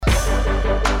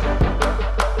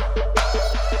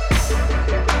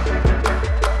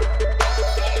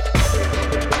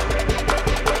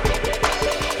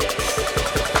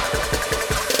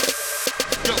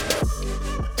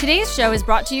This show is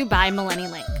brought to you by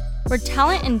MillenniLink, where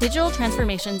talent and digital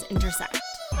transformations intersect.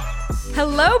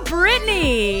 Hello,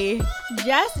 Brittany.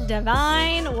 Jess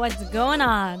Divine, what's going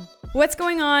on? What's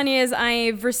going on is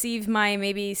I've received my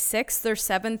maybe 6th or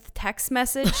 7th text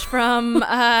message from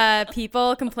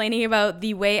people complaining about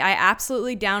the way I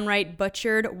absolutely downright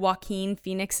butchered Joaquin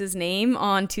Phoenix's name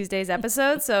on Tuesday's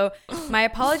episode. So my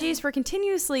apologies for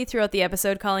continuously throughout the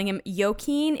episode calling him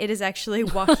Joaquin. It is actually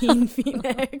Joaquin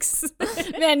Phoenix.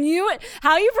 Man,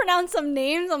 how you pronounce some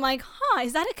names, I'm like,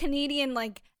 is that a Canadian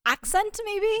accent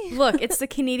maybe? Look, it's the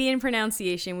Canadian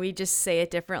pronunciation. We just say it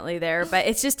differently there, but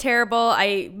it's just terrible.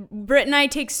 Britt and I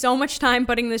take so much time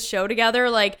putting this show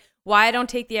together. Why I don't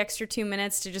take the extra 2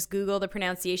 minutes to just Google the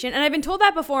pronunciation. And I've been told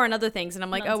that before on other things, and I'm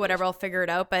like, oh, whatever, I'll figure it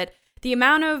out. But the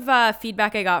amount of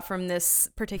feedback I got from this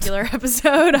particular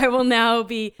episode, I will now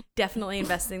be definitely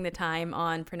investing the time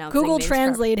on pronouncing Google names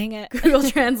translating it. Google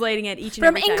translating it each and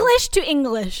From every time. English to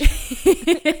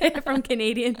English. From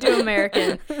Canadian to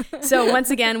American. So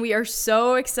once again, we are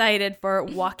so excited for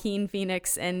Joaquin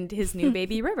Phoenix and his new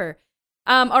baby River.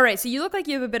 All right, so you look like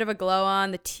you have a bit of a glow on.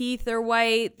 The teeth are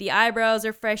white. The eyebrows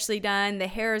are freshly done. The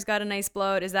hair's got a nice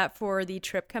blowout. Is that for the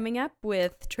trip coming up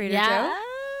with Trader Joe?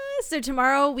 So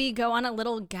tomorrow we go on a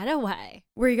little getaway.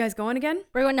 Where are you guys going again?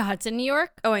 We're going to Hudson, New York.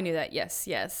 Oh, I knew that. Yes.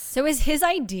 So it was his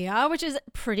idea, which is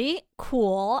pretty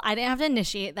cool. I didn't have to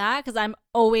initiate that because I'm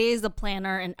always the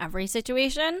planner in every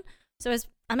situation. So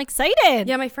I'm excited.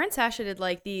 Yeah, my friend Sasha did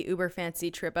the uber fancy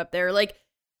trip up there.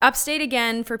 Upstate,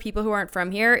 again, for people who aren't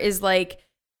from here, is like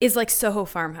Soho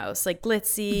Farmhouse,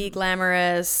 glitzy,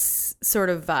 glamorous sort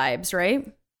of vibes, right?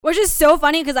 Which is so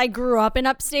funny because I grew up in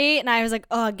upstate and I was like,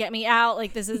 oh, get me out.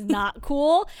 This is not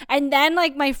cool. And then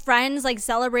my friends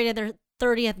celebrated their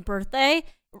 30th birthday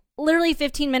literally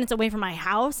 15 minutes away from my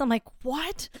house. I'm like,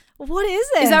 what? What is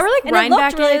this? Is that where and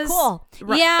Rhinebeck it looked really is? Cool.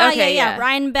 Yeah.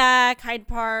 Rhinebeck, Hyde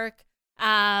Park.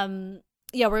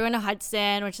 Yeah, we're going to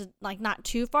Hudson, which is not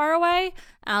too far away.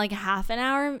 A half an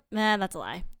hour. That's a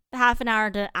lie. Half an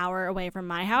hour to an hour away from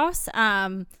my house.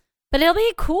 But it'll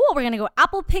be cool. We're going to go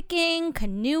apple picking,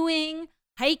 canoeing,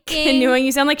 hiking. Canoeing.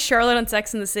 You sound like Charlotte on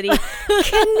Sex and the City.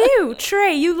 Canoe.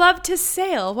 Trey, you love to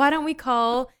sail. Why don't we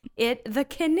call it the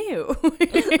canoe?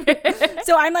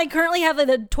 So I'm currently have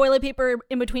the toilet paper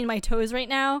in between my toes right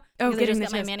now. Oh, because I just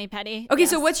got my mani-pedi. Okay, yes.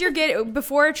 So what's your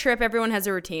before a trip, everyone has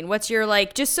a routine. What's your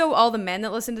just so all the men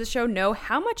that listen to the show know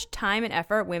how much time and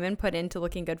effort women put into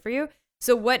looking good for you.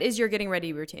 So what is your getting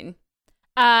ready routine?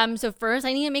 So first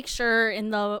I need to make sure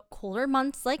in the colder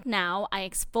months like now, I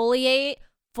exfoliate,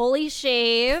 fully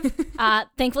shave.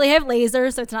 Thankfully I have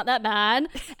lasers, so it's not that bad.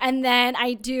 And then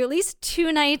I do at least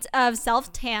 2 nights of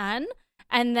self-tan.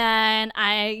 And then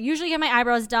I usually get my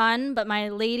eyebrows done, but my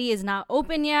lady is not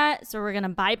open yet, so we're going to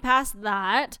bypass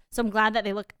that. So I'm glad that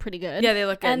they look pretty good. Yeah, they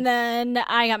look good. And then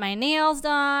I got my nails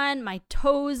done, my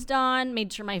toes done,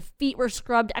 made sure my feet were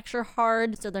scrubbed extra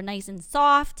hard so they're nice and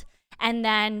soft. And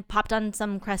then popped on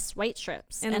some Crest white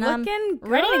strips. And looking good.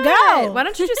 Ready to go. Why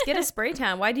don't you just get a spray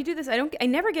tan? Why do you do this? I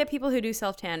never get people who do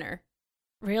self-tanner.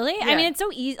 Really? Yeah. I mean, it's so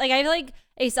easy. I feel like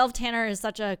a self-tanner is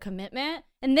such a commitment.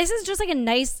 And this is just a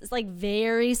nice,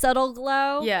 very subtle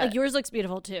glow. Yeah. Yours looks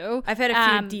beautiful too. I've had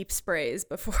a few deep sprays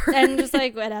before. And just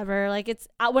whatever. It's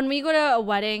when we go to a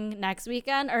wedding next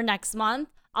weekend or next month,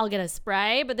 I'll get a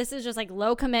spray. But this is just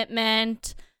low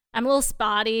commitment. I'm a little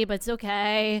spotty, but it's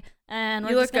okay. And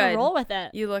we're just going to roll with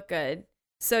it. You look good.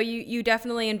 So you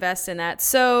definitely invest in that.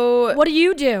 So what do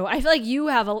you do? I feel like you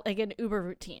have an Uber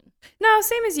routine. No,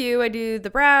 same as you. I do the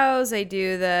brows. I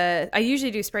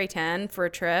usually do spray tan for a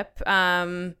trip.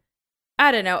 I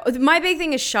don't know. My big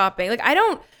thing is shopping.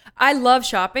 I love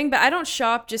shopping, but I don't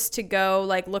shop just to go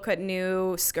look at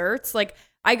new skirts.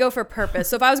 I go for purpose.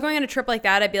 So if I was going on a trip like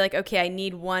that, I'd be okay, I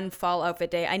need one fall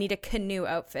outfit day. I need a canoe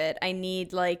outfit. I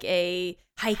need a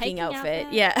hiking outfit.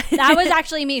 Yeah. That was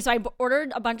actually me. So I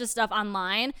ordered a bunch of stuff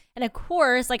online. And of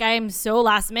course, I am so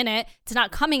last minute. It's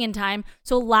not coming in time.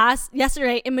 So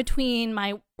yesterday, in between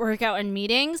my workout and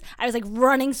meetings, I was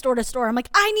running store to store. I'm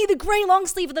I need the gray long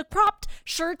sleeve of the cropped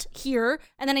shirt here.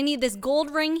 And then I need this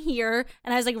gold ring here.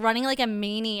 And I was running like a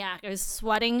maniac. I was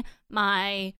sweating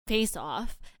my face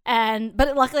off.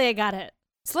 But luckily I got it.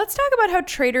 So let's talk about how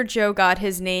Trader Joe got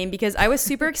his name, because I was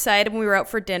super excited when we were out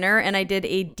for dinner and I did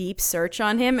a deep search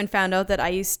on him and found out that I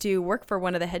used to work for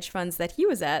one of the hedge funds that he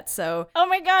was at. So oh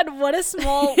my God, what a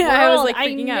small world. I was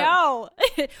freaking out.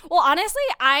 Well, honestly,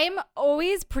 I'm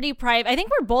always pretty private. I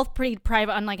think we're both pretty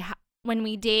private on when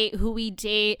we date, who we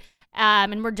date,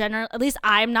 and we're at least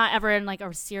I'm not ever in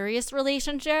a serious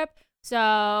relationship.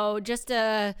 So just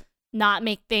to not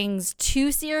make things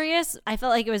too serious, I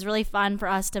felt like it was really fun for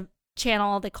us to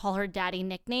channel the Call Her Daddy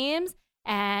nicknames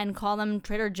and call them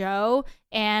Trader Joe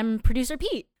and Producer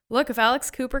Pete. Look, if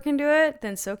Alex Cooper can do it,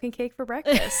 then so can Cake for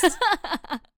Breakfast.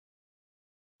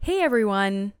 Hey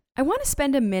everyone. I want to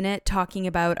spend a minute talking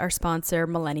about our sponsor,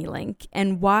 MillenniLink,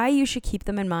 and why you should keep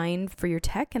them in mind for your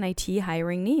tech and IT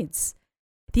hiring needs.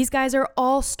 These guys are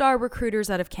all-star recruiters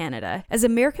out of Canada. As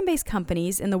American-based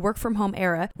companies in the work-from-home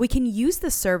era, we can use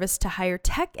this service to hire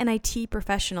tech and IT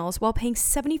professionals while paying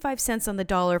 75 cents on the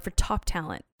dollar for top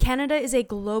talent. Canada is a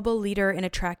global leader in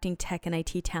attracting tech and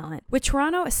IT talent, with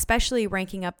Toronto especially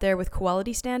ranking up there with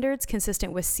quality standards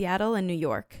consistent with Seattle and New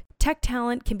York. Tech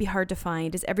talent can be hard to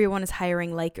find as everyone is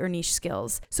hiring like or niche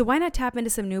skills. So why not tap into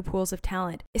some new pools of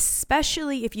talent,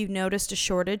 especially if you've noticed a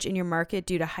shortage in your market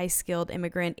due to high-skilled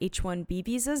immigrant H-1B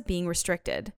visas being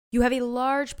restricted. You have a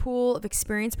large pool of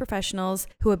experienced professionals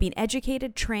who have been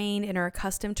educated, trained, and are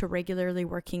accustomed to regularly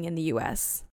working in the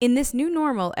US. In this new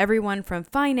normal, everyone from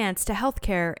finance to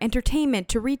healthcare, entertainment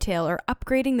to retail are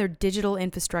upgrading their digital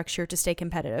infrastructure to stay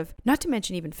competitive, not to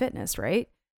mention even fitness, right?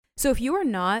 So if you are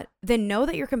not, then know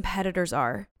that your competitors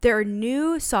are. There are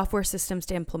new software systems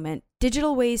to implement,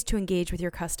 digital ways to engage with your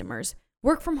customers,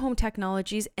 work from home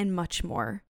technologies, and much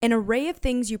more. An array of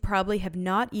things you probably have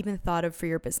not even thought of for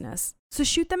your business. So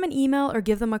shoot them an email or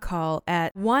give them a call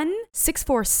at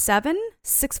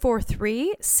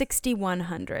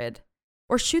 1-647-643-6100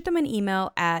 or shoot them an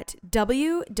email at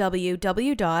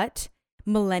www.millennialink,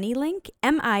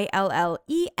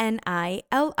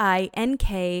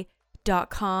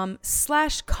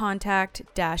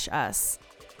 millennialink.com/contact-us,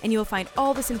 and you'll find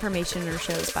all this information in our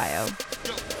show's bio.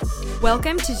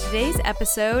 Welcome to today's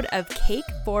episode of Cake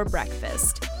for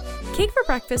Breakfast. Cake for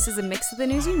Breakfast is a mix of the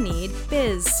news you need,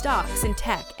 biz, stocks, and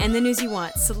tech, and the news you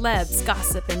want, celebs,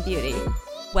 gossip, and beauty.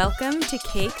 Welcome to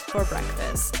Cake for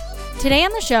Breakfast. Today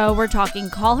on the show, we're talking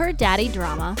Call Her Daddy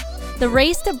drama, the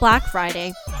race to Black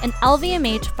Friday, and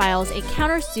LVMH files a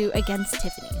countersuit against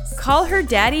Tiffany's. Call Her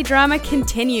Daddy drama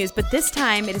continues, but this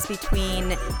time it is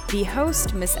between the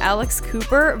host, Miss Alex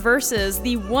Cooper, versus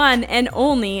the one and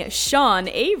only Sean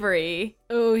Avery.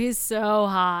 Oh, he's so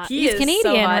hot. He's Canadian,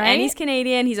 so hot, right? and he's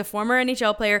Canadian. He's a former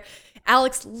NHL player.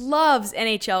 Alex loves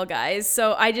NHL guys,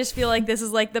 so I just feel like this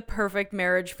is like the perfect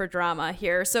marriage for drama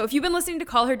here. So if you've been listening to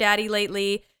Call Her Daddy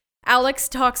lately, Alex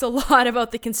talks a lot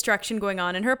about the construction going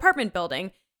on in her apartment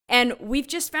building. And we've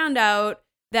just found out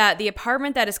that the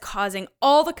apartment that is causing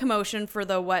all the commotion for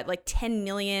the, 10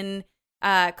 million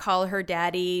Call Her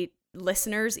Daddy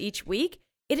listeners each week,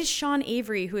 it is Sean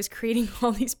Avery who is creating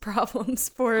all these problems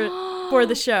for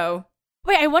the show.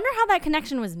 Wait, I wonder how that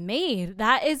connection was made.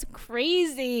 That is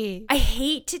crazy. I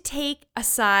hate to take a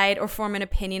side or form an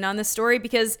opinion on this story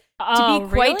because to be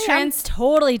quite I'm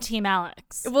totally Team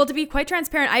Alex. Well, to be quite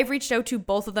transparent, I've reached out to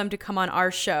both of them to come on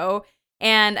our show,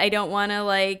 and I don't want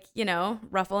to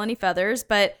ruffle any feathers,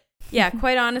 but yeah,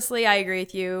 quite honestly, I agree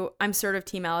with you. I'm sort of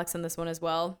Team Alex on this one as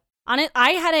well. On it,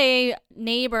 I had a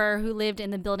neighbor who lived in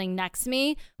the building next to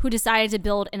me who decided to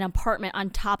build an apartment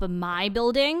on top of my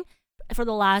building for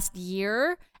the last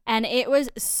year, and it was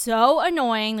so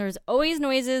annoying. There was always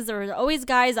noises. There was always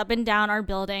guys up and down our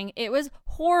building. It was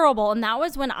horrible, and that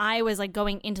was when I was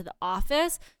going into the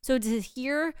office. So to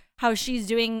hear how she's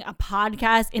doing a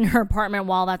podcast in her apartment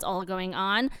while that's all going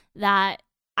on, that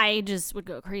I just would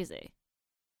go crazy.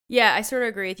 Yeah, I sort of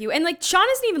agree with you. And Sean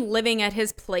isn't even living at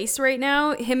his place right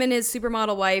now. Him and his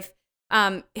supermodel wife,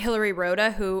 Hillary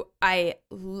Rhoda, who I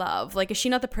love. Is she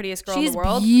not the prettiest girl in the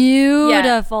world? She's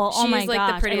beautiful. Yeah, oh my she's the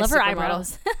gosh, prettiest. I love her supermodel.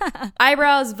 eyebrows.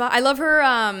 Eyebrows. I love her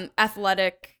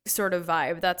athletic sort of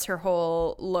vibe. That's her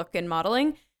whole look in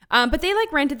modeling. But they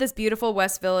rented this beautiful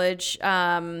West Village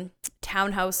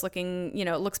townhouse looking,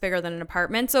 it looks bigger than an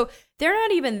apartment. So they're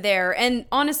not even there. And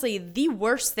honestly, the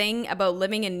worst thing about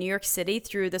living in New York City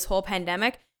through this whole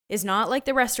pandemic is not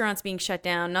the restaurants being shut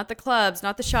down, not the clubs,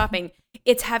 not the shopping.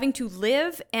 It's having to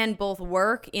live and both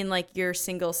work in your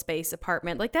single space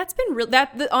apartment. That's been real.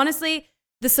 Honestly,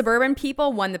 the suburban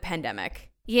people won the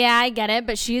pandemic. Yeah, I get it.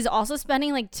 But she's also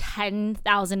spending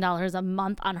 $10,000 a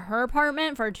month on her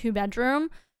apartment for a 2-bedroom.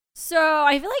 So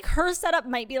I feel like her setup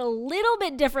might be a little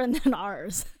bit different than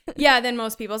ours. Yeah, than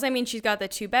most people's. I mean, she's got the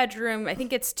 2-bedroom. I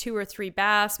think it's 2 or 3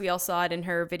 baths. We all saw it in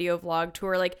her video vlog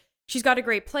tour. She's got a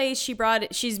great place. She's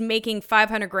making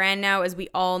 $500,000 now, as we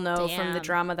all know. Damn. From the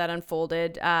drama that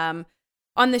unfolded on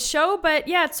the show. But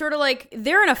yeah, it's sort of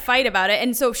they're in a fight about it.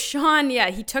 And so Sean,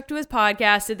 he took to his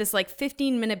podcast, did this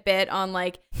 15-minute bit on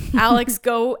Alex,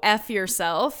 go F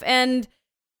yourself. And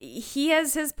he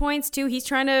has his points too. He's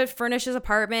trying to furnish his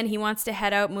apartment. He wants to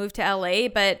head out, move to LA.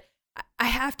 But I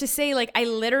have to say, I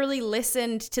literally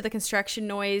listened to the construction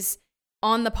noise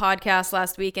on the podcast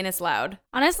last week, and it's loud.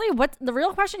 Honestly, what the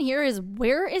real question here is,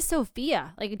 where is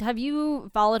Sophia? Like, have you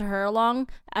followed her along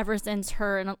ever since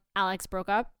her and Alex broke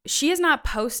up? She has not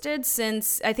posted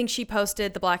since, I think she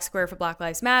posted the Black Square for Black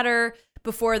Lives Matter.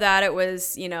 Before that, it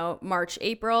was, March,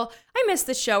 April. I missed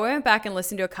the show. I went back and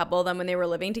listened to a couple of them when they were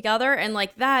living together. And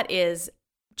like, that is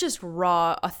just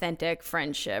raw, authentic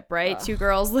friendship, right? Two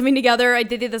girls living together. I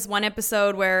did this one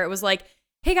episode where it was like,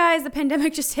 hey guys, the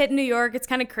pandemic just hit New York. It's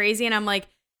kind of crazy. And I'm like,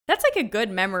 that's like a good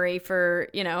memory for,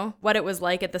 what it was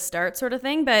like at the start sort of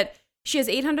thing. But she has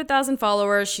 800,000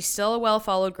 followers. She's still a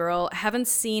well-followed girl. Haven't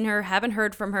seen her, haven't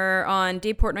heard from her. On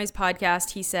Dave Portnoy's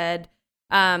podcast, he said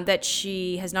that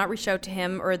she has not reached out to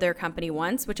him or their company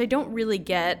once, which I don't really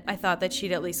get. I thought that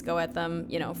she'd at least go at them,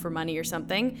 for money or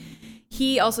something.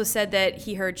 He also said that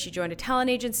he heard she joined a talent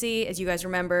agency. As you guys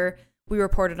remember, we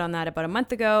reported on that about a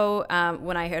month ago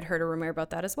when I had heard a rumor about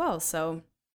that as well. So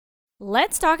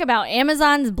let's talk about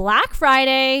Amazon's Black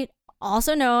Friday,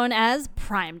 also known as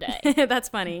Prime Day. That's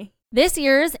funny. This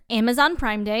year's Amazon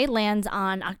Prime Day lands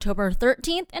on October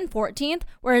 13th and 14th,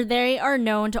 where they are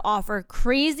known to offer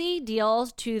crazy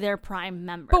deals to their Prime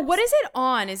members. But what is it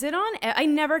on? Is it on? I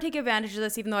never take advantage of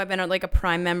this, even though I've been like a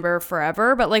Prime member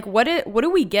forever. But like, what do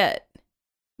we get?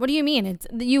 What do you mean? It's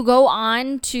you go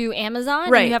on to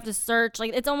Amazon, right, and you have to search.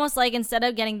 Like, it's almost like instead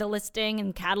of getting the listing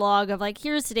and catalog of like,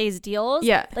 here's today's deals,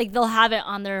 yeah, like they'll have it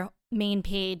on their main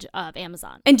page of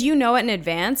Amazon. And do you know it in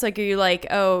advance? Like, are you like,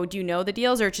 oh, do you know the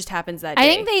deals, or it just happens that day?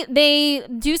 I think they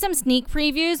do some sneak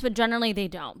previews, but generally they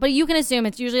don't. But you can assume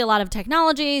it's usually a lot of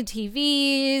technology,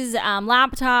 TVs,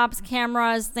 laptops,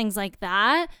 cameras, things like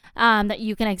that. That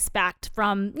you can expect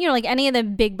from, like any of the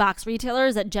big box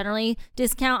retailers that generally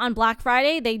discount on Black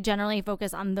Friday. They generally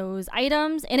focus on those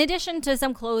items in addition to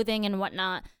some clothing and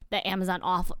whatnot that Amazon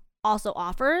also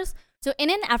offers. So in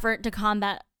an effort to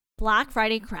combat Black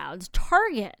Friday crowds,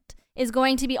 Target is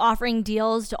going to be offering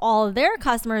deals to all of their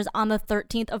customers on the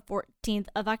 13th and 14th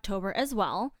of October as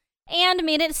well, and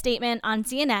made a statement on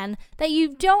CNN that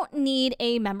you don't need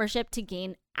a membership to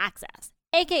gain access,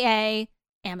 aka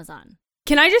Amazon.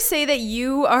 Can I just say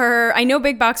that I know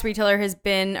big box retailer has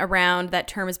been around, that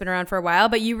term has been around for a while,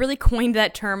 but you really coined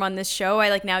that term on this show. I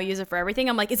like now use it for everything.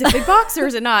 I'm like, is it big box or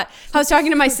is it not? I was talking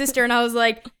to my sister and I was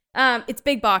like, it's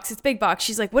big box. It's big box.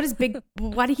 She's like, what is big?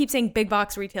 Why do you keep saying big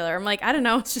box retailer? I'm like, I don't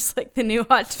know. It's just like the new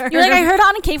hot term. You're like, I heard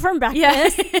on a Kate from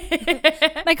Breakfast.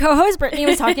 Yeah. My co-host Brittany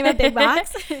was talking about big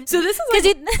box. So this is like,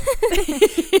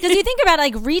 because you think about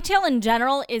like retail in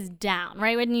general is down,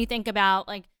 right? When you think about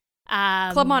like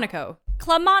Club Monaco,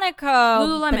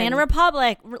 Lululemon, Banana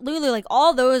Republic, Lulu, like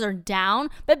all those are down,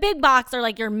 but big box are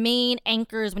like your main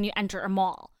anchors when you enter a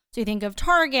mall. So you think of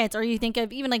Targets, or you think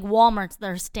of even like Walmarts that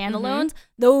are standalones.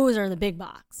 Mm-hmm. Those are the big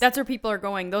box. That's where people are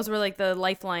going. Those were like the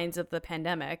lifelines of the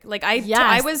pandemic. Like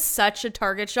I was such a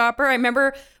Target shopper. I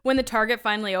remember when the Target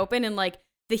finally opened and like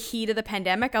the heat of the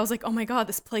pandemic, I was like, oh my God,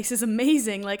 this place is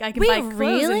amazing. Like I can buy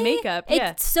clothes and makeup.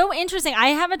 It's so interesting. I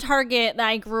have a Target that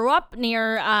I grew up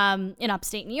near in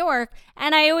upstate New York,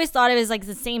 and I always thought it was like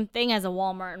the same thing as a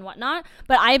Walmart and whatnot.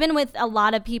 But I've been with a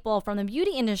lot of people from the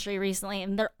beauty industry recently,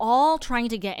 and they're all trying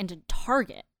to get into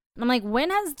Target. And I'm like, when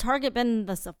has Target been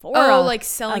the Sephora? Oh, like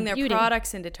selling their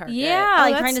products into Target. Yeah,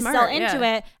 like trying to sell into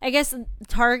it. I guess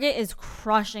Target is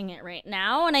crushing it right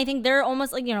now. And I think they're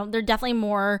almost like, they're definitely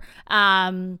more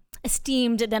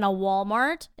esteemed than a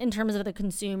Walmart in terms of the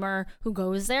consumer who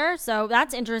goes there. So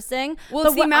that's interesting. Well,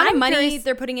 it's the amount of money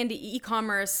they're putting into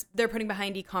e-commerce, they're putting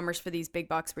behind e-commerce for these big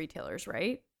box retailers,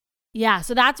 right? Yeah,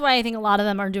 so that's why I think a lot of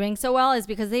them are doing so well, is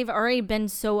because they've already been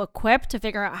so equipped to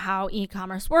figure out how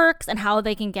e-commerce works and how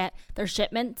they can get their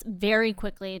shipments very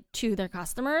quickly to their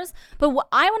customers. But what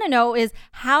I want to know is,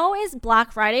 how is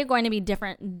Black Friday going to be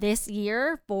different this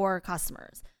year for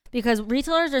customers? Because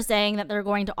retailers are saying that they're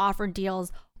going to offer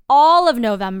deals all of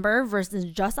November versus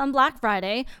just on Black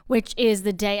Friday, which is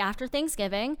the day after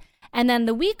Thanksgiving. And then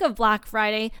the week of Black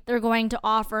Friday, they're going to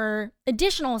offer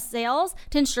additional sales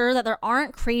to ensure that there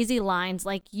aren't crazy lines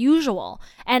like usual.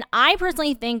 And I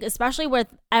personally think, especially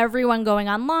with everyone going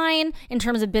online in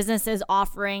terms of businesses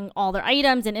offering all their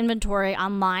items and inventory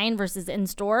online versus in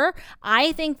store,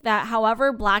 I think that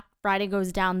however Black Friday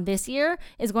goes down this year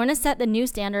is going to set the new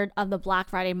standard of the Black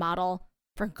Friday model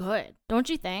for good. Don't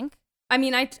you think? I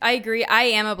mean, I agree. I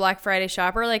am a Black Friday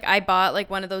shopper. Like I bought like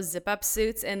one of those zip up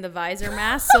suits and the visor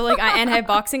mask. So like and I have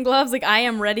boxing gloves. Like I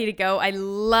am ready to go. I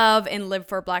love and live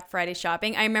for Black Friday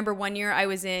shopping. I remember one year I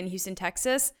was in Houston,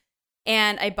 Texas,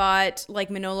 and I bought like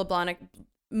Manolo Blahnik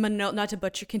not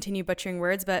to continue butchering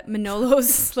words, but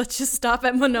Manolos. Let's just stop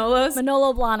at Manolos.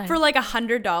 Manolo Blahnik. For like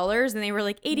 $100, and they were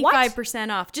like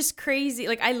 85% off. Just crazy.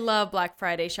 Like, I love Black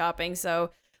Friday shopping,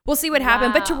 so we'll see what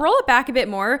happens. But to roll it back a bit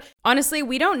more, honestly,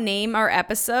 we don't name our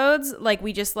episodes. Like,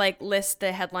 we just like list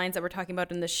the headlines that we're talking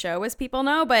about in the show, as people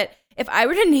know. But if I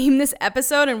were to name this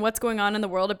episode and what's going on in the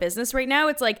world of business right now,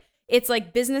 it's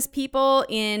like business people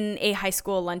in a high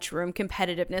school lunchroom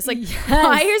competitiveness. Like,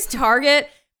 why is Target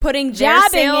putting their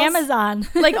sales Amazon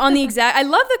like on the exact, I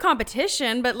love the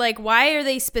competition, but like, why are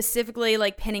they specifically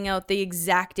like pinning out the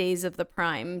exact days of the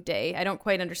Prime Day? I don't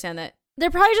quite understand that. They're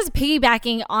probably just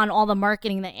piggybacking on all the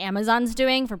marketing that Amazon's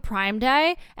doing for Prime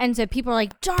Day. And so people are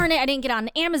like, darn it, I didn't get on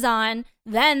Amazon.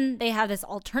 Then they have this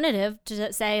alternative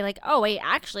to say like, oh wait,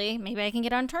 actually, maybe I can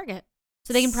get on Target.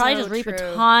 So they can probably just reap a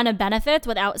ton of benefits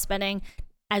without spending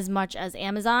as much as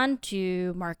Amazon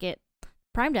to market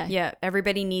Prime Day. Yeah,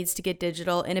 everybody needs to get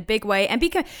digital in a big way. And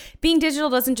being digital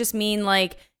doesn't just mean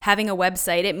like having a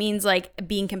website. It means like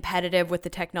being competitive with the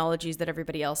technologies that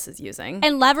everybody else is using.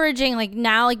 And leveraging like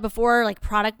now, like before, like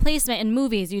product placement in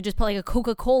movies, you just put like a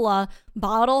Coca-Cola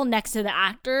bottle next to the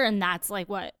actor and that's like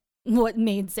what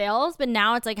made sales. But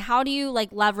now it's like, how do you like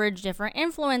leverage different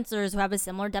influencers who have a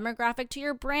similar demographic to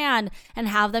your brand and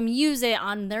have them use it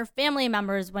on their family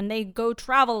members when they go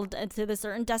travel to the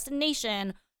certain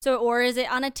destination? So, or is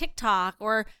it on a TikTok?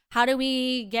 Or how do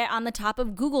we get on the top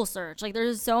of Google search? Like,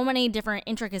 there's so many different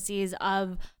intricacies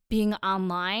of being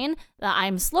online that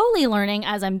I'm slowly learning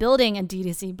as I'm building a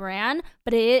D2C brand.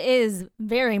 But it is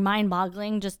very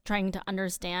mind-boggling just trying to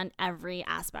understand every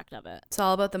aspect of it. It's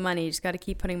all about the money. You just got to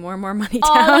keep putting more and more money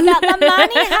all down. All about the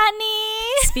money,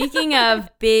 honey. Speaking of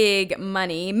big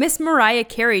money, Miss Mariah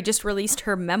Carey just released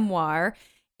her memoir.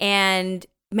 And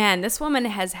man, this woman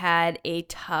has had a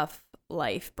tough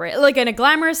life, like in a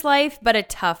glamorous life, but a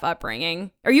tough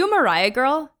upbringing. Are you a Mariah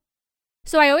girl?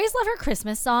 So I always love her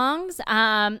Christmas songs.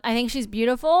 I think she's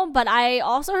beautiful, but I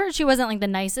also heard she wasn't like the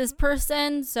nicest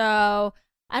person. So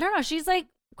I don't know. She's like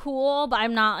cool, but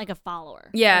I'm not like a follower.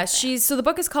 Yeah, so the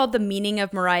book is called The Meaning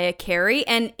of Mariah Carey.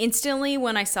 And instantly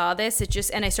when I saw this,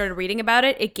 and I started reading about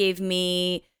it, it gave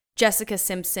me Jessica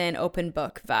Simpson open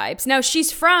book vibes. Now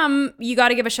you got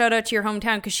to give a shout out to your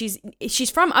hometown because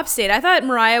she's from upstate. I thought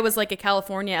Mariah was like a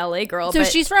California, LA girl. So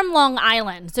she's from Long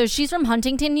Island. So she's from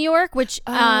Huntington, New York, which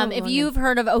if you've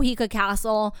heard of Oheka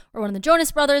Castle or one of the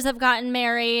Jonas Brothers have gotten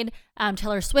married,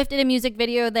 Taylor Swift did a music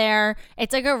video there.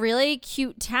 It's like a really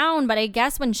cute town, but I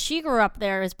guess when she grew up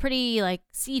there, it was pretty like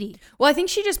seedy. Well, I think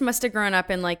she just must have grown up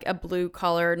in like a blue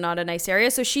collar, not a nice area.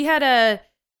 So she had a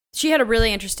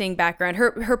really interesting background.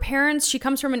 Her parents, she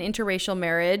comes from an interracial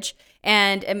marriage.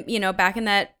 And, back in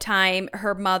that time,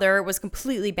 her mother was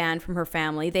completely banned from her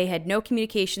family. They had no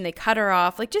communication. They cut her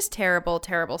off, like just terrible,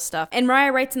 terrible stuff. And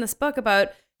Mariah writes in this book about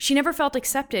she never felt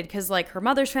accepted because like her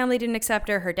mother's family didn't accept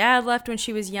her. Her dad left when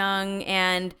she was young.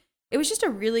 And it was just a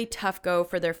really tough go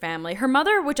for their family. Her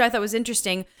mother, which I thought was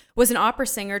interesting, was an opera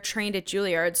singer trained at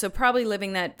Juilliard. So probably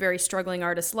living that very struggling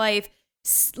artist life.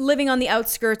 Living on the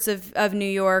outskirts of New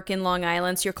York in Long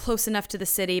Island, so you're close enough to the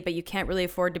city, but you can't really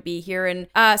afford to be here. And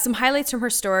some highlights from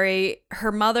her story.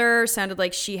 Her mother sounded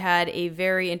like she had a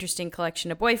very interesting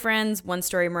collection of boyfriends. One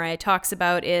story Mariah talks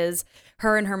about is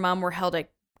her and her mom were held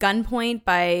at gunpoint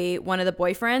by one of the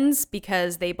boyfriends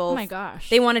because they both, oh my gosh,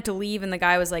 they wanted to leave, and the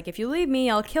guy was like, if you leave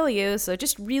me, I'll kill you. So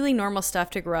just really normal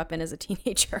stuff to grow up in as a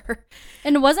teenager.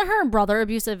 And wasn't her brother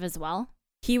abusive as well?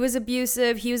 He was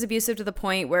abusive. He was abusive to the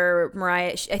point where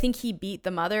Mariah, I think he beat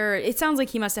the mother. It sounds like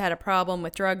he must have had a problem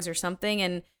with drugs or something.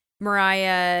 And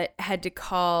Mariah had to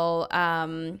call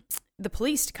the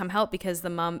police to come help because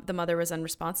the mother was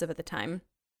unresponsive at the time.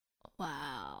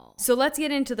 Wow. So let's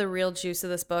get into the real juice of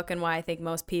this book and why I think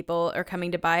most people are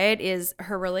coming to buy it is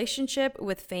her relationship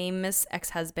with famous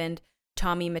ex-husband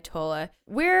Tommy Mottola.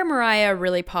 Where Mariah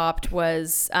really popped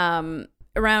was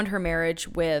around her marriage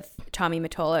with Tommy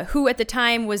Mottola, who at the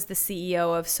time was the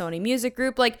CEO of Sony Music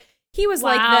Group. Like, he was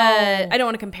like I don't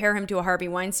want to compare him to a Harvey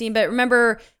Weinstein, but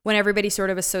remember when everybody sort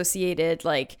of associated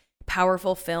like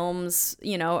powerful films,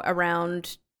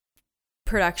 around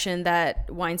production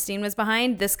that Weinstein was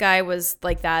behind? This guy was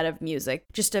like that of music,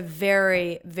 just a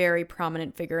very, very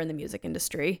prominent figure in the music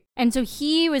industry. And so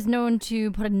he was known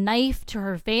to put a knife to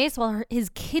her face while his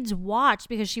kids watched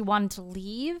because she wanted to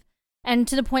leave. And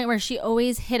to the point where she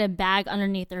always hid a bag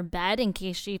underneath her bed in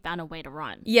case she found a way to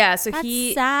run. Yeah, so That's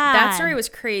sad. That story was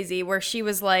crazy where she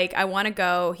was like, I want to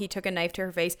go. He took a knife to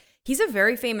her face. He's a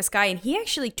very famous guy, and he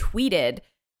actually tweeted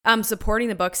supporting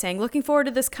the book, saying looking forward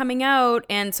to this coming out.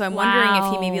 And so I'm wondering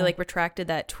if he maybe like retracted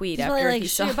that tweet He's after really, like, he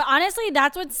saw. But honestly,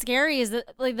 that's what's scary is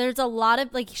that like there's a lot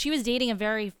of like she was dating a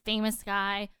very famous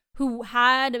guy who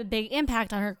had a big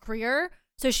impact on her career.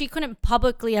 So she couldn't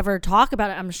publicly ever talk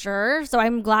about it, I'm sure. So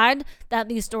I'm glad that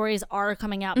these stories are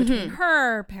coming out between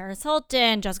her, Paris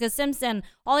Hilton, Jessica Simpson.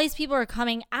 All these people are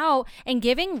coming out and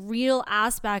giving real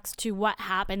aspects to what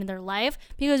happened in their life,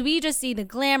 because we just see the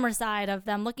glamour side of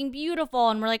them looking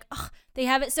beautiful and we're like, oh, they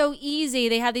have it so easy.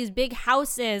 They have these big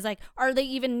houses. Like, are they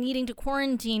even needing to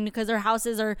quarantine because their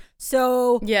houses are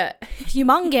so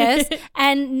humongous?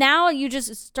 And now you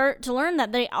just start to learn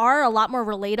that they are a lot more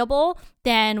relatable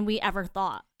than we ever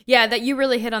thought. Yeah, that you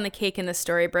really hit on the cake in this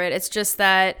story, Britt. It's just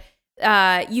that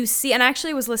you see, and I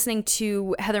actually was listening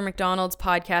to Heather McDonald's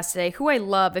podcast today, who I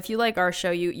love. If you like our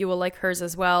show, you will like hers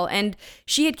as well. And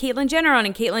she had Caitlyn Jenner on,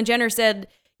 and Caitlyn Jenner said,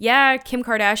 yeah, Kim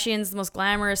Kardashian's the most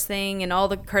glamorous thing, and all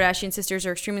the Kardashian sisters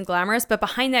are extremely glamorous. But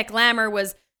behind that glamour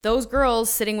was those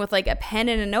girls sitting with like a pen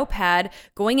and a notepad,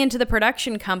 going into the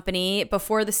production company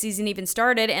before the season even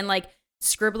started, and like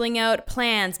scribbling out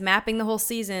plans, mapping the whole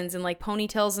seasons, and like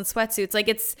ponytails and sweatsuits. Like,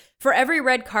 it's for every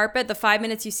red carpet, the 5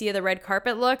 minutes you see of the red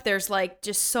carpet look, there's like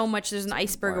just so much, there's an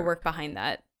iceberg of work behind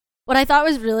that. What I thought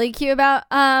was really cute about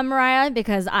Mariah,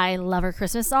 because I love her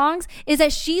Christmas songs, is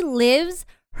that she lives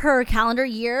her calendar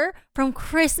year from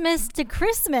Christmas to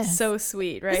Christmas. So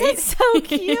sweet, right? Isn't it so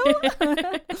cute?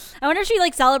 I wonder if she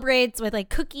like celebrates with like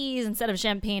cookies instead of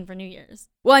champagne for New Year's.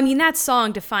 Well, I mean, that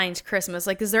song defines Christmas.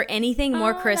 Like, is there anything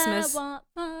more All Christmas? I want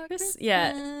for Christmas.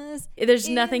 Yeah, there's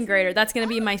nothing greater. That's gonna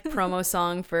be my promo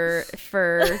song for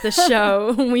the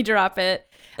show when we drop it.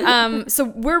 So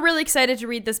we're really excited to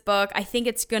read this book. I think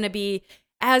it's gonna be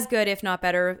as good, if not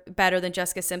better than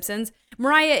Jessica Simpson's.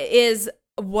 Mariah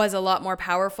was a lot more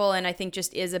powerful, and I think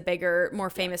just is a bigger, more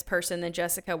famous person than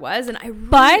Jessica was. And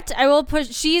but I will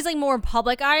push. She's like more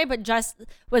public eye, but Jess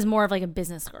was more of like a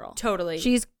business girl. Totally,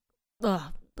 she's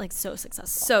like so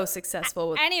successful. So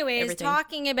successful with Anyways, everything.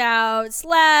 Talking about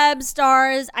celebs,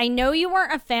 stars. I know you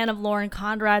weren't a fan of Lauren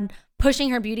Conrad pushing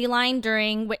her beauty line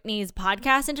during Whitney's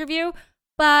podcast interview,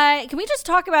 but can we just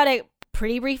talk about it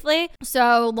pretty briefly?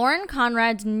 So Lauren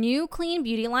Conrad's new clean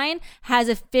beauty line has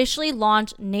officially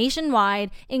launched nationwide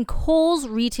in Kohl's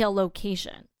retail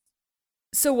location.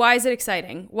 So why is it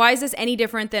exciting? Why is this any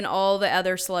different than all the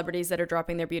other celebrities that are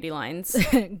dropping their beauty lines?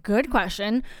 Good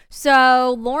question.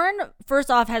 So Lauren,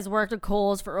 first off, has worked at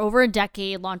Kohl's for over a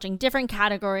decade, launching different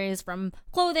categories from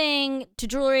clothing to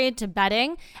jewelry to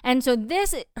bedding. And so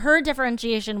her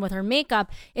differentiation with her makeup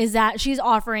is that she's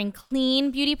offering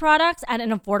clean beauty products at an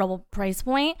affordable price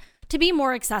point to be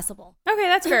more accessible. Okay,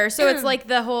 that's fair. So it's like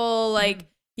the whole, like,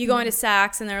 you go into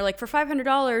Saks and they're like, for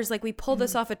 $500, like, we pulled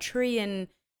this off a tree in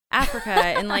Africa,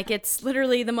 and like it's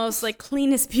literally the most like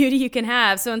cleanest beauty you can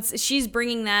have. So she's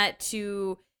bringing that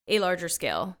to a larger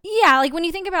scale. Yeah, like when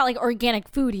you think about like organic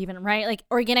food even, right? Like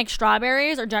organic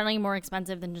strawberries are generally more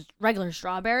expensive than just regular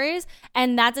strawberries.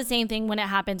 And that's the same thing when it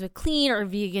happens with clean or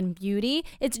vegan beauty.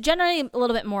 It's generally a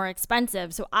little bit more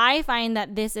expensive. So I find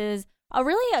that this is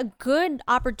really a good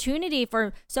opportunity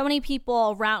for so many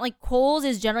people around. Like Kohl's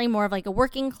is generally more of like a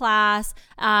working class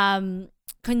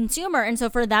consumer, and so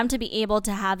for them to be able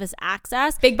to have this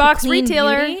access, big box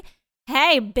retailer beauty,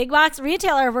 hey, big box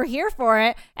retailer, we're here for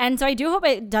it. And so I do hope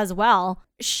it does well.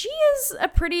 She is a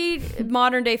pretty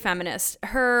modern day feminist.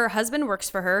 Her husband works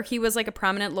for her. He was like a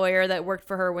prominent lawyer that worked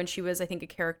for her when she was, I think, a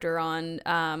character on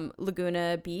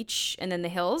Laguna Beach and then The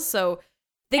Hills. So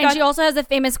she also has a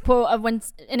famous quote of when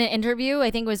in an interview,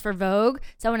 I think it was for Vogue,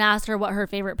 someone asked her what her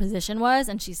favorite position was,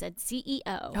 and she said CEO.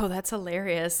 Oh, that's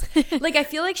hilarious. Like, I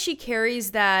feel like she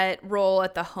carries that role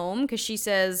at the home, because she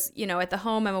says, you know, at the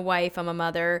home, I'm a wife, I'm a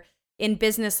mother. In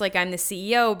business, like, I'm the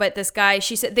CEO. But this guy,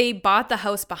 she said they bought the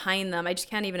house behind them. I just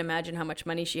can't even imagine how much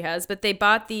money she has. But they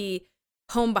bought the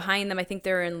home behind them. I think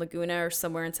they're in Laguna or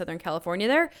somewhere in Southern California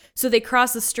there. So they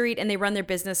cross the street and they run their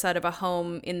business out of a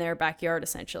home in their backyard,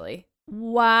 essentially.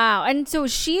 Wow. And so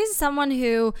she's someone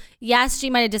who, yes, she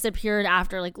might have disappeared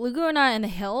after like Laguna and The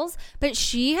Hills, but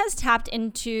she has tapped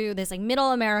into this like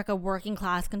middle America working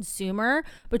class consumer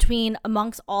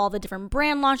amongst all the different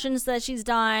brand launches that she's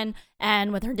done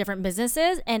and with her different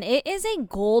businesses. And it is a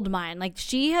gold mine. Like,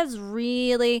 she has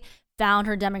really found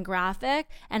her demographic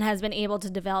and has been able to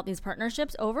develop these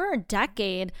partnerships over a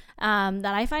decade that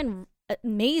I find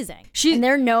amazing. And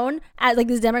they're known as like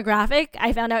this demographic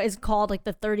I found out is called like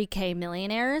the 30K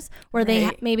millionaires, where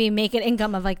they maybe make an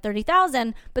income of like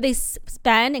 30,000, but they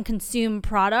spend and consume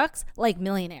products like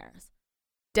millionaires.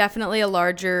 Definitely a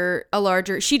larger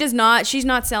she's not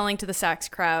selling to the Saks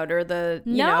crowd or the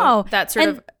you know, that sort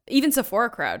of even Sephora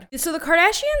crowd. So the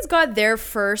Kardashians got their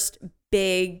first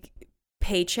big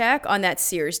paycheck on that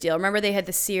Sears deal. Remember they had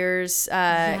the Sears it's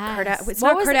not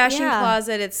Kardashian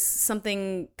Closet, it's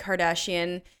something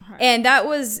Kardashian. And that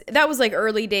was like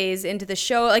early days into the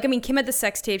show. Like, I mean, Kim had the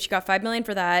sex tape, she got $5 million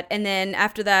for that. And then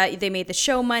after that, they made the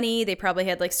show money. They probably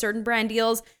had like certain brand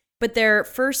deals. But their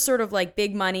first sort of like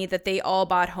big money that they all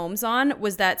bought homes on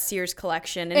was that Sears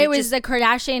collection. And it was the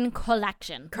Kardashian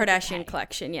collection. Kardashian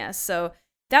collection, yes. So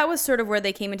that was sort of where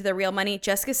they came into their real money.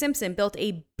 Jessica Simpson built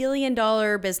 $1 billion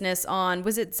business on,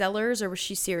 was it Zellers or was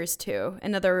she Sears too?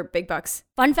 Another big bucks.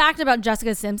 Fun fact about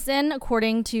Jessica Simpson,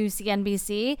 according to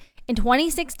CNBC, in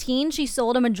 2016, she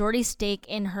sold a majority stake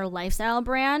in her lifestyle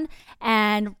brand,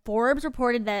 and Forbes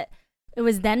reported that it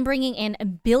was then bringing in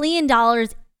 $1 billion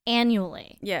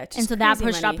annually. Yeah, and so that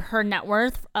pushed up her net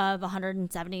worth of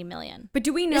 $170 million. But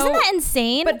do we know? Isn't that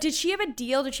insane? But did she have a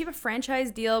deal? Did she have a franchise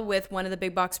deal with one of the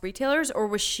big box retailers, or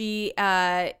was she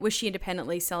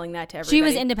independently selling that to everybody? She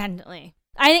was independently.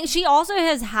 I think she also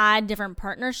has had different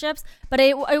partnerships, but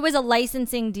it was a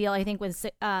licensing deal, I think, with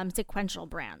Sequential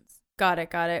Brands. Got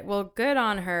it. Well, good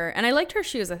on her. And I liked her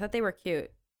shoes. I thought they were cute.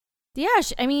 Yeah,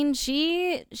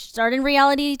 she started in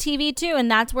reality TV too, and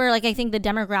that's where, like, I think the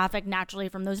demographic naturally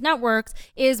from those networks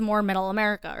is more middle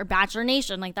America, or Bachelor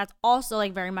Nation. Like, that's also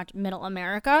like very much middle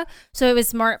America. So it was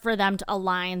smart for them to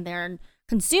align their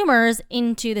consumers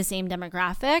into the same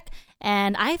demographic,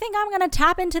 and I think I'm gonna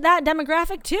tap into that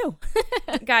demographic too.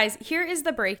 Guys, here is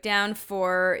the breakdown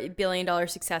for $1 billion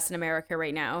success in America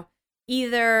right now.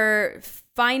 Either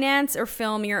finance or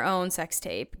film your own sex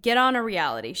tape, get on a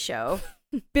reality show,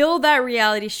 build that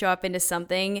reality show up into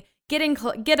something, get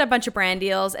a bunch of brand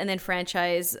deals, and then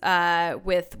franchise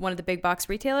with one of the big box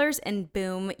retailers, and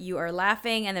boom, you are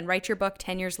laughing. And then write your book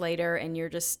 10 years later, and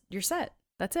you're set.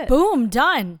 That's it. Boom,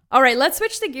 done. All right, let's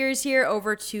switch the gears here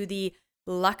over to the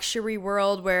luxury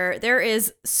world, where there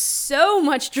is so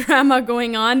much drama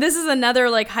going on. This is another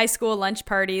like high school lunch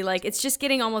party. Like, it's just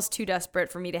getting almost too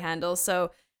desperate for me to handle.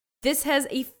 So this has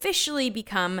officially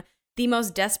become the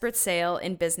most desperate sale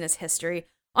in business history.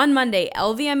 On Monday,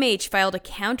 LVMH filed a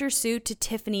countersuit to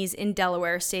Tiffany's in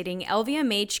Delaware, stating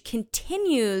LVMH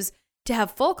continues to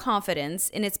have full confidence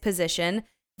in its position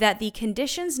that the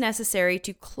conditions necessary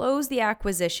to close the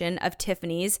acquisition of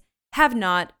Tiffany's have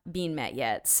not been met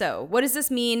yet. So what does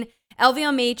this mean?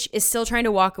 LVMH is still trying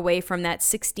to walk away from that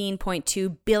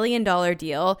 $16.2 billion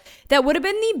deal that would have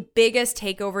been the biggest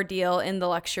takeover deal in the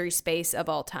luxury space of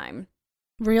all time.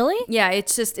 Really? Yeah,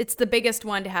 it's the biggest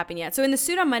one to happen yet. So in the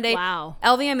suit on Monday, wow,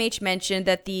 LVMH mentioned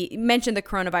the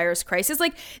coronavirus crisis.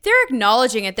 Like, they're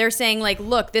acknowledging it. They're saying, like,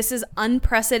 look, this is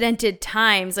unprecedented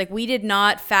times. Like, we did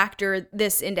not factor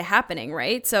this into happening,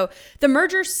 right? So the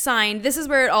merger signed. This is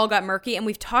where it all got murky, and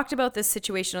we've talked about this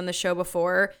situation on the show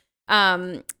before.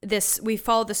 We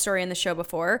followed the story on the show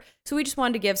before, so we just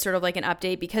wanted to give sort of like an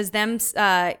update, because them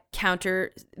filing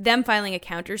a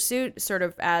countersuit sort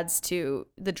of adds to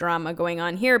the drama going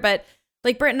on here. But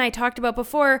like Britt and I talked about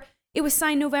before, it was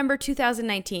signed November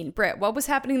 2019. Britt, what was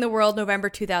happening in the world November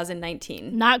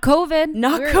 2019? Not COVID.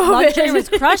 Luxury was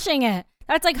crushing it.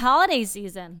 That's like holiday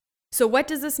season. So what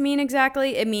does this mean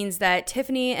exactly? It means that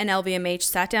Tiffany and LVMH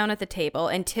sat down at the table,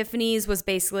 and Tiffany's was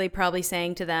basically probably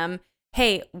saying to them,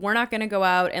 hey, we're not going to go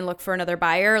out and look for another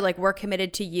buyer. Like, we're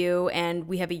committed to you, and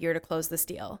we have a year to close this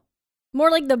deal. More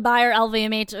like the buyer,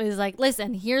 LVMH, is like,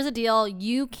 listen, here's a deal.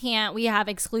 We have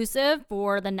exclusive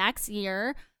for the next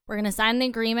year. We're going to sign the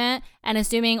agreement, and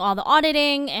assuming all the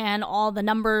auditing and all the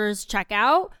numbers check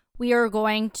out, we are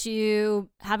going to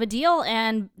have a deal.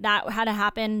 And that had to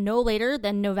happen no later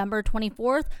than November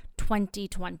 24th,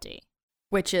 2020.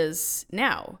 Which is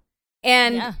now.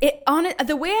 And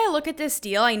the way I look at this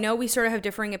deal, I know we sort of have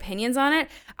differing opinions on it.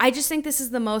 I just think this is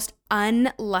the most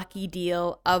unlucky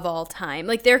deal of all time.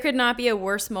 Like, there could not be a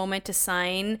worse moment to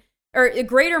sign, or a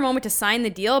greater moment to sign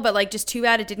the deal, but like, just too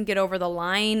bad it didn't get over the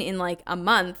line in like a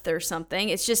month or something.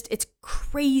 It's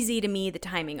crazy to me, the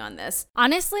timing on this.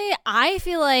 Honestly, I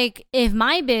feel like if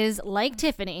my biz, like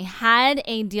Tiffany, had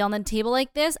a deal on the table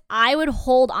like this, I would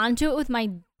hold on to it with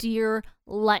my dear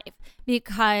life,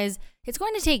 because it's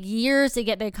going to take years to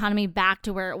get the economy back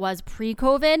to where it was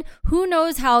pre-COVID. Who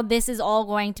knows how this is all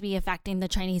going to be affecting the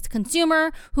Chinese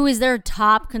consumer, who is their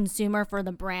top consumer for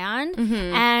the brand. Mm-hmm.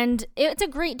 And it's a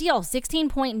great deal,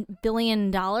 $16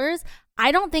 billion.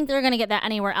 I don't think they're going to get that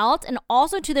anywhere else. And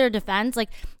also, to their defense, like,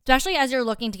 especially as you're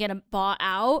looking to get a bought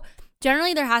out,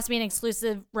 generally there has to be an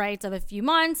exclusive rights of a few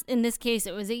months. In this case,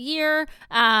 it was a year.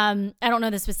 I don't know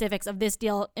the specifics of this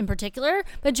deal in particular,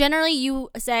 but generally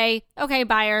you say, okay,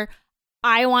 buyer,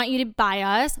 I want you to buy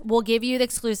us. We'll give you the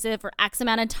exclusive for X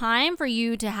amount of time for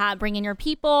you to bring in your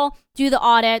people, do the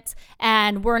audits,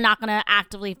 and we're not going to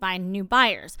actively find new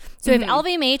buyers. So if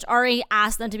LVMH already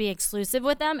asked them to be exclusive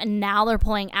with them and now they're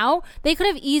pulling out, they could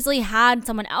have easily had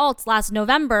someone else last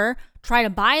November try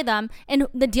to buy them, and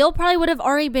the deal probably would have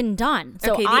already been done.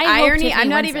 So okay, the I irony, I'm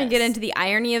not even getting into the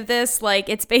irony of this. Like,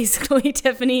 it's basically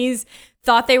Tiffany's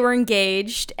thought they were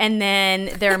engaged, and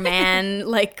then their man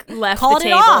like left the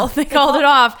table. They called it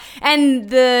off.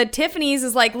 And the Tiffany's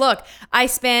is like, look, I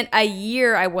spent a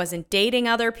year, I wasn't dating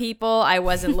other people, I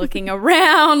wasn't looking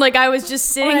around, like I was just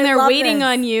sitting there waiting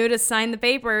on you to sign the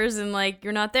papers, and like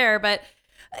you're not there. But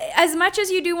as much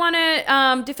as you do want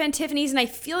to defend Tiffany's, and I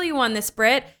feel you on this,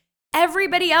 Britt,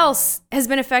 everybody else has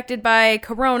been affected by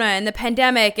Corona and the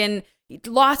pandemic, and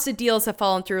lots of deals have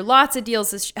fallen through. Lots of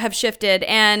deals have shifted.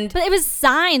 But it was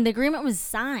signed. The agreement was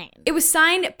signed. It was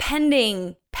signed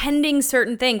pending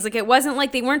certain things. Like, it wasn't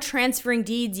like they weren't transferring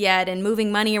deeds yet and moving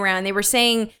money around. They were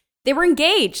saying they were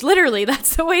engaged. Literally,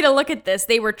 that's the way to look at this.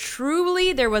 They were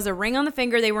truly, there was a ring on the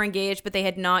finger. They were engaged, but they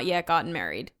had not yet gotten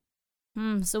married.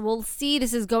 So we'll see.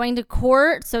 This is going to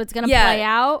court, so it's going to play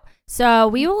out. So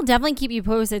we will definitely keep you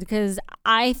posted, because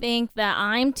I think that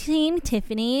I'm Team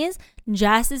Tiffany's,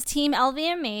 Jess is Team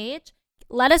LVMH.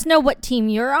 Let us know what team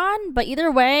you're on, but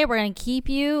either way, we're going to keep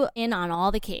you in on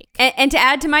all the cake. And to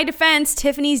add to my defense,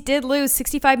 Tiffany's did lose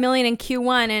 $65 million in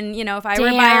Q1, and you know, if I were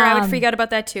a buyer, I would freak out about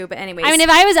that too. But anyways, I mean, if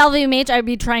I was LVMH, I'd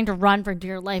be trying to run for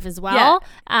dear life as well.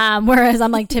 Yeah. Whereas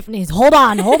I'm like, Tiffany's, hold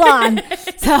on.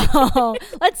 So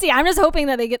let's see. I'm just hoping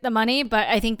that they get the money, but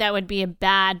I think that would be a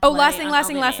bad. Last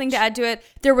thing to add to it.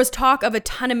 There was talk of a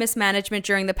ton of mismanagement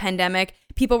during the pandemic.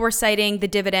 People were citing the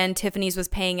dividend Tiffany's was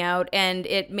paying out, and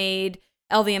it made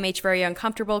LVMH very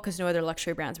uncomfortable because no other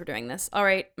luxury brands were doing this. All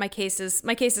right, my case is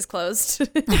closed.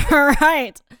 All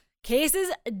right, case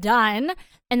is done.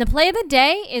 And the play of the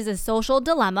day is A Social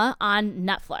Dilemma on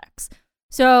Netflix.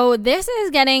 So this is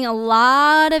getting a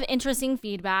lot of interesting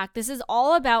feedback. This is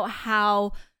all about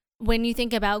how, when you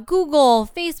think about Google,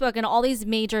 Facebook, and all these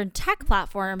major tech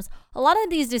platforms, a lot of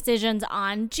these decisions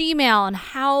on Gmail and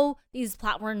how these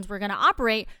platforms were going to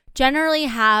operate generally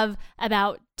have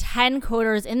about 10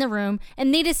 coders in the room,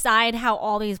 and they decide how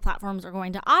all these platforms are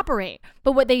going to operate.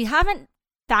 But what they haven't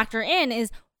factored in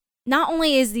is not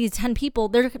only is these 10 people,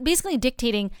 they're basically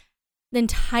dictating the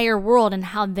entire world and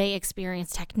how they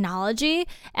experience technology.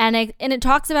 And it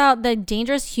talks about the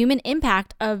dangerous human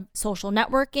impact of social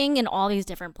networking and all these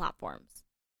different platforms.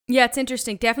 Yeah, it's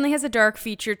interesting. Definitely has a dark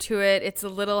feature to it. It's a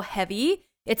little heavy.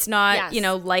 It's not,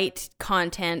 light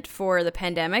content for the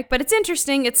pandemic, but it's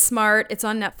interesting. It's smart. It's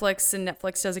on Netflix, and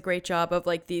Netflix does a great job of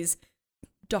like these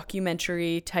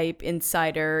documentary type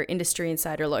industry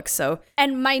insider looks.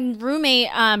 And my roommate,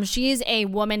 she's a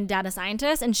woman data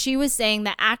scientist, and she was saying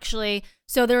that actually,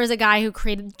 so there was a guy who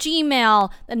created Gmail,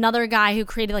 another guy who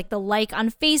created like the like on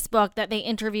Facebook that they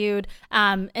interviewed,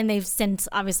 and they've since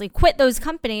obviously quit those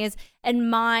companies.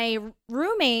 And my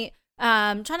roommate,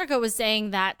 Chandrika, was saying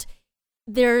that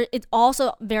it's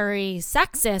also very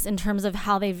sexist in terms of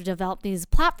how they've developed these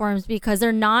platforms, because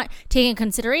they're not taking into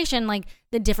consideration like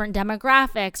the different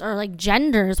demographics or like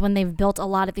genders when they've built a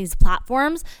lot of these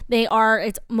platforms.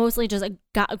 It's mostly just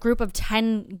a group of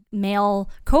 10 male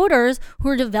coders who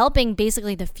are developing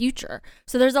basically the future.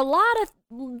 So there's a lot of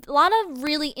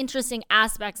really interesting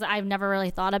aspects that I've never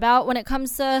really thought about when it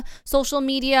comes to social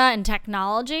media and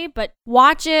technology. But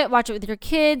watch it with your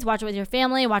kids, watch it with your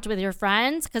family, watch it with your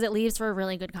friends, because it leaves for a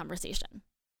really good conversation.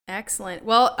 Excellent.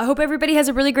 Well, I hope everybody has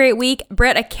a really great week.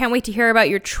 Britt, I can't wait to hear about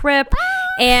your trip.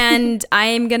 And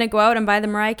I'm going to go out and buy the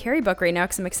Mariah Carey book right now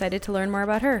because I'm excited to learn more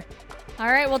about her. All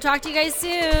right. We'll talk to you guys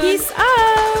soon. Peace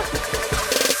out.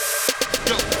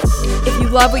 If you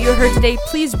love what you heard today,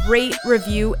 please rate,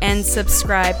 review, and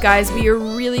subscribe. Guys, we are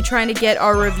really trying to get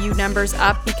our review numbers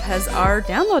up because our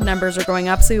download numbers are going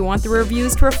up, so we want the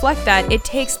reviews to reflect that. It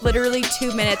takes literally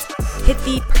 2 minutes. Hit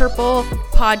the purple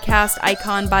podcast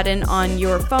icon button on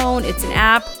your phone. It's an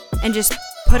app, and just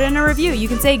put in a review. You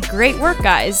can say, "Great work,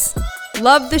 guys.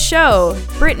 Love the show.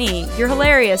 Brittany, you're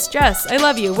hilarious. Jess, I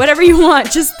love you." Whatever you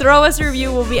want, just throw us a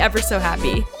review. We'll be ever so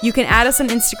happy. You can add us on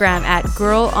Instagram at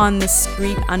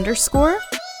girlonthestreet_,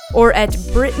 or at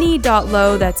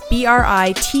brittany.low, that's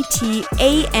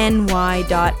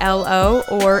BRITTANY.LO,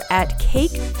 or at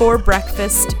Cake for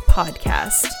Breakfast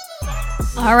Podcast.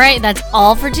 All right, that's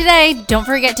all for today. Don't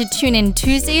forget to tune in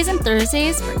Tuesdays and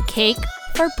Thursdays for Cake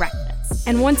for Breakfast.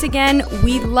 And once again,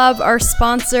 we love our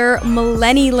sponsor,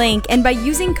 MillenniLink. And by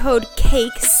using code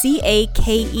CAKE,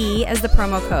 C-A-K-E, as the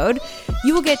promo code,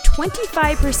 you will get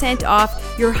 25%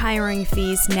 off your hiring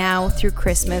fees now through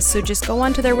Christmas. So just go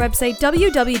onto their website,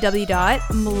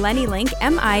 www.millennilink,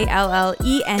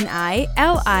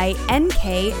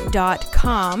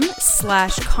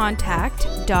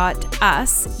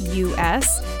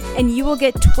 MILLENINK.com/contact.us, and you will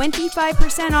get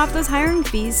 25% off those hiring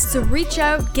fees. So reach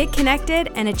out, get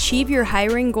connected, and achieve your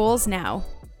hiring goals now.